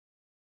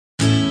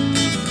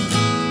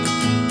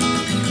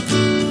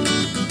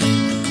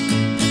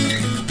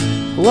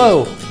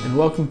Hello, and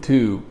welcome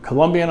to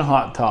Columbiana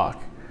Hot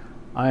Talk.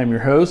 I am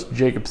your host,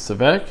 Jacob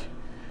Savek,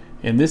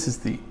 and this is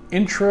the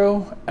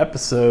intro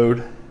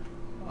episode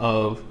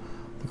of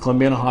the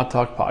Columbiana Hot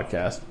Talk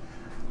podcast.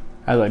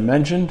 As I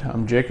mentioned,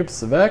 I'm Jacob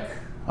Savek.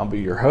 I'll be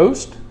your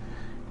host,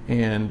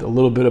 and a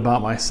little bit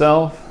about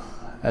myself.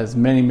 As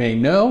many may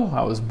know,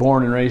 I was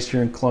born and raised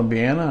here in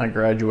Columbiana. I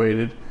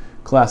graduated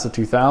class of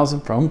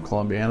 2000 from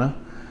Columbiana.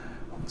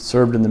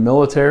 Served in the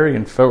military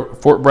in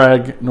Fort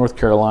Bragg, North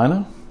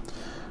Carolina.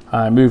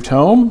 I moved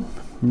home,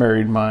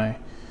 married my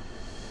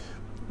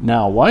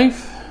now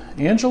wife,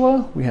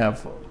 Angela. We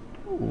have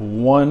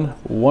one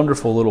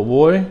wonderful little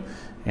boy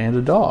and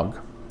a dog.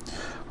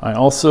 I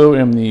also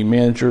am the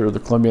manager of the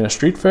Columbiana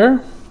Street Fair,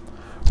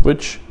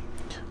 which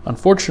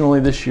unfortunately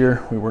this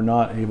year we were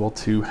not able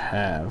to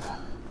have.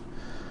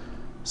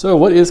 So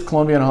what is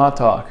Columbiana Hot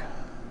Talk?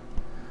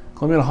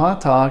 Columbiana Hot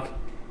Talk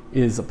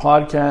is a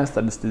podcast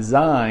that is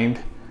designed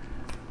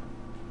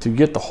to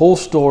get the whole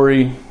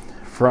story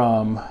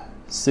from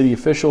city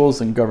officials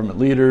and government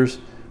leaders,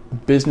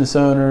 business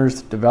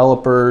owners,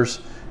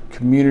 developers,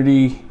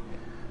 community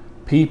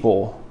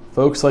people,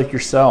 folks like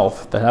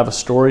yourself that have a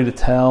story to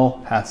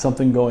tell, have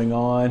something going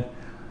on,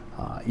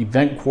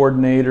 event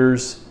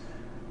coordinators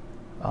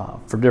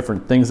for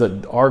different things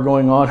that are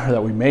going on or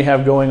that we may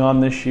have going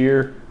on this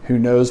year. Who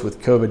knows with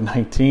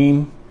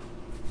COVID-19?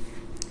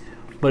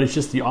 But it's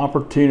just the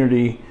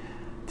opportunity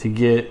to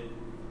get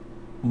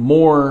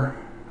more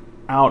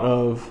out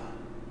of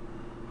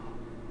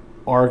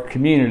our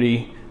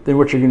community than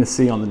what you're going to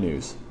see on the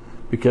news,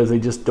 because they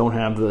just don't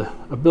have the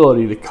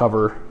ability to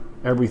cover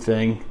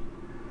everything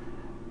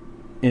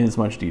in as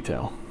much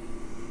detail.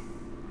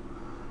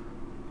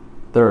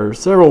 There are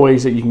several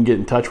ways that you can get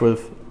in touch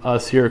with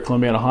us here at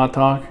Columbiana Hot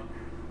Talk.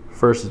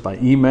 First is by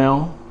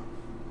email,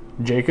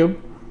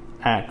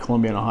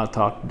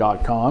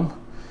 jacob@columbianahottalk.com.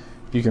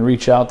 You can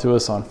reach out to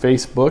us on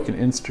Facebook and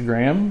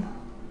Instagram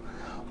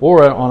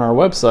or on our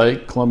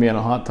website,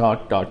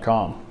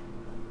 columbianahottalk.com.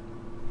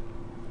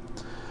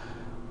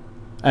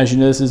 As you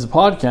know, this is a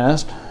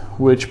podcast,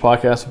 which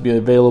podcast will be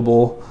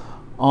available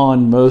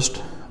on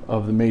most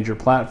of the major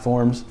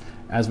platforms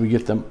as we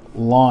get them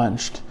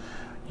launched.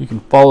 You can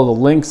follow the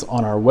links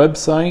on our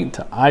website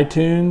to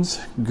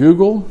iTunes,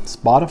 Google,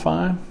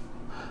 Spotify,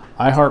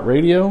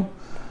 iHeartRadio,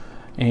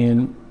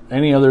 and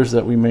any others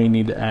that we may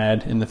need to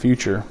add in the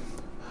future.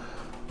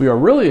 We are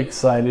really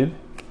excited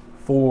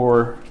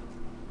for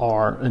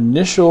our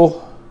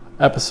initial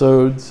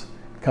episodes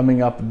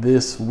coming up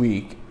this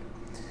week.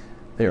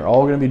 They are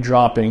all going to be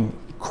dropping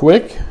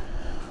quick.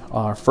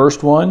 Our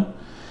first one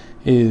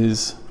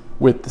is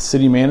with the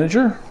city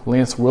manager,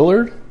 Lance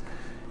Willard.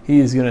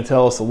 He is going to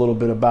tell us a little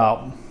bit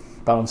about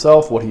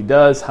himself, what he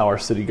does, how our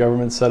city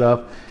government's set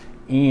up,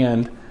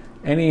 and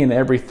any and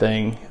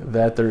everything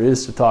that there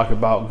is to talk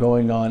about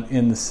going on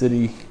in the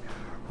city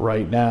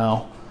right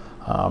now.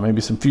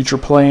 Maybe some future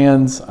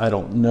plans. I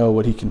don't know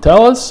what he can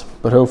tell us,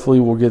 but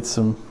hopefully we'll get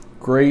some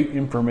great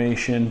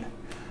information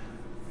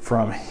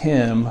from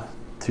him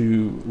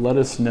to let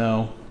us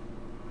know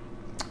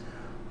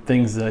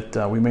things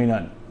that we may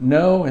not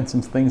know and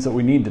some things that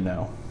we need to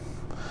know.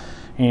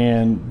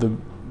 And the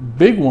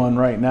big one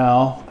right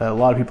now that a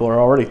lot of people are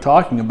already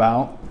talking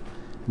about,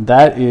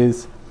 that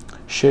is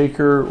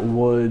Shaker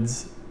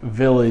Woods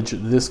Village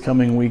this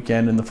coming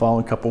weekend and the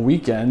following couple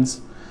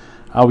weekends.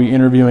 I'll be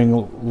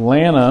interviewing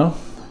Lana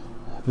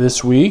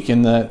this week,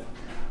 and that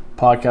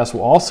podcast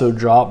will also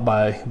drop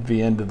by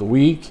the end of the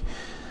week.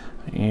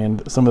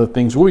 And some of the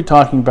things we'll be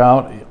talking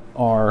about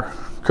are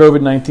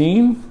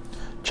COVID-19,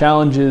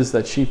 challenges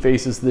that she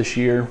faces this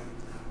year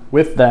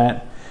with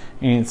that,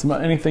 and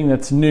anything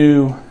that's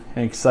new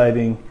and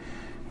exciting,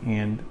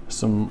 and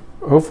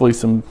hopefully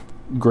some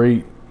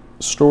great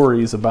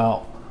stories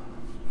about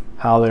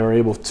how they were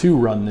able to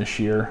run this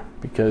year,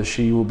 because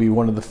she will be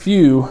one of the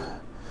few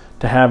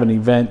to have an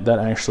event that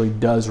actually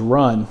does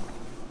run.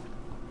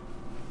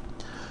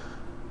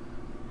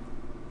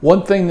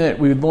 One thing that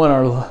we would want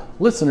our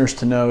listeners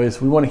to know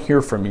is we want to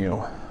hear from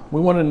you.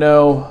 We want to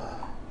know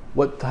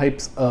what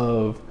types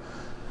of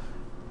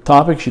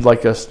topics you'd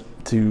like us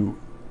to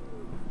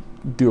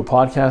do a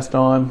podcast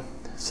on,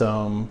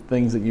 some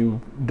things that you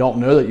don't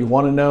know that you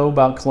want to know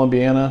about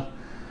Columbiana,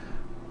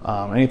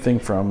 anything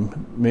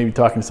from maybe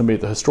talking to somebody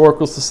at the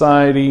Historical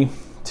Society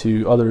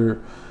to other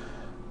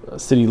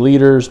city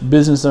leaders,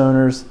 business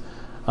owners,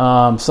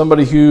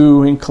 somebody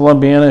who in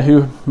Columbiana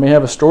who may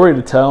have a story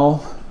to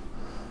tell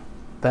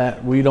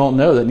that we don't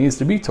know that needs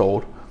to be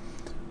told.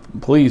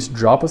 Please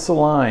drop us a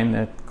line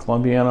at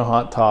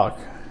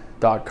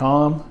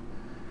columbianahottalk.com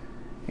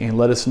and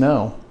let us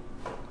know.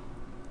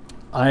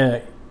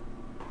 I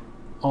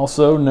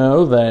also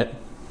know that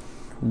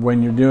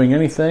when you're doing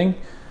anything,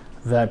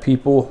 that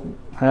people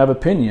have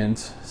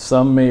opinions.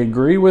 Some may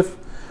agree with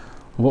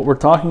what we're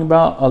talking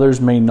about,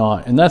 others may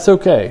not, and that's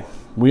okay.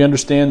 We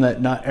understand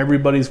that not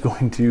everybody's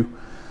going to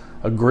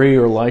agree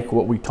or like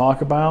what we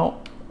talk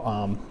about.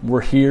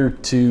 We're here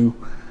to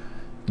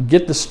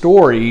get the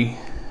story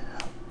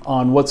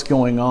on what's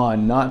going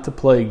on, not to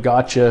play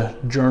gotcha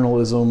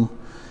journalism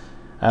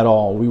at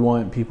all. We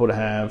want people to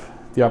have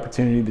the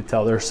opportunity to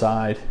tell their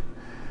side,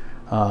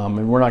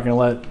 and we're not going to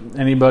let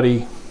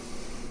anybody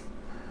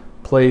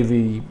play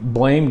the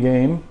blame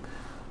game,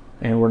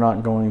 and we're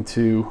not going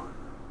to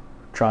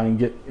try and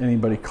get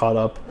anybody caught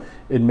up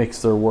and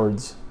mix their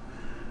words.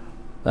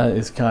 That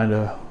is kind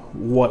of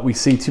what we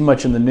see too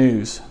much in the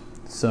news.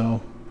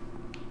 So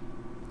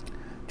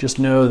just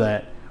know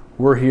that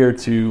we're here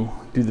to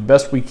do the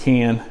best we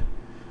can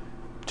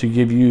to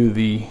give you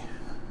the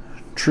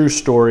true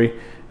story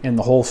and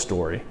the whole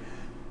story,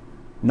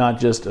 not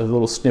just a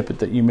little snippet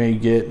that you may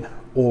get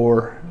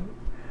or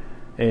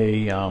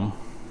a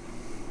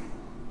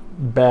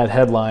bad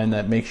headline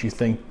that makes you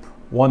think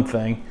one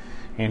thing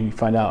and you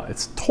find out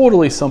it's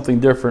totally something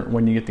different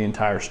when you get the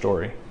entire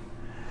story.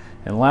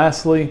 And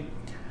lastly,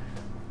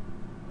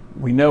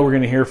 we know we're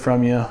going to hear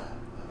from you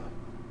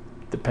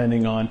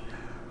depending on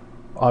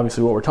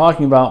obviously what we're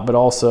talking about, but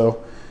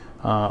also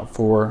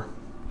for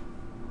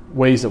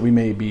ways that we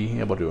may be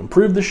able to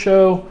improve the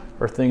show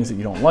or things that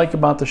you don't like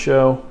about the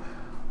show.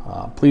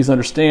 Please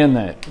understand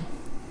that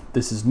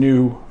this is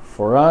new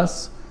for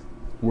us.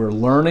 We're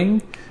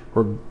learning.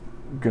 We're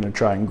going to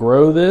try and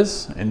grow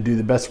this and do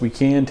the best we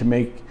can to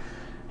make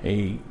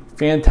a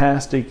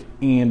fantastic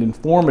and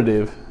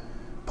informative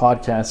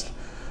podcast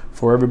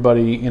for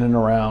everybody in and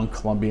around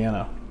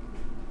Columbiana.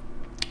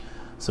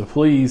 So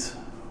please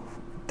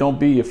don't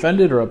be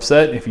offended or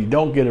upset if you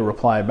don't get a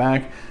reply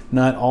back.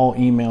 Not all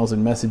emails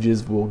and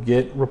messages will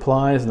get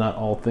replies. Not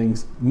all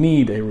things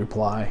need a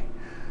reply.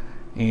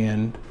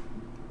 And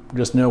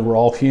just know we're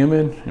all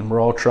human and we're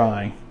all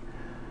trying.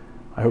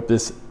 I hope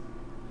this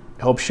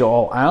helps you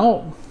all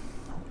out.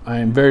 I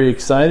am very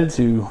excited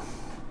to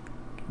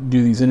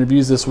do these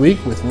interviews this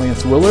week with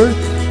Lance Willard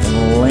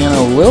and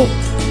Lana Wilt.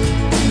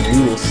 And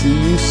we will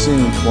see you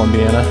soon,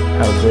 Columbiana.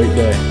 Have a great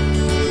day.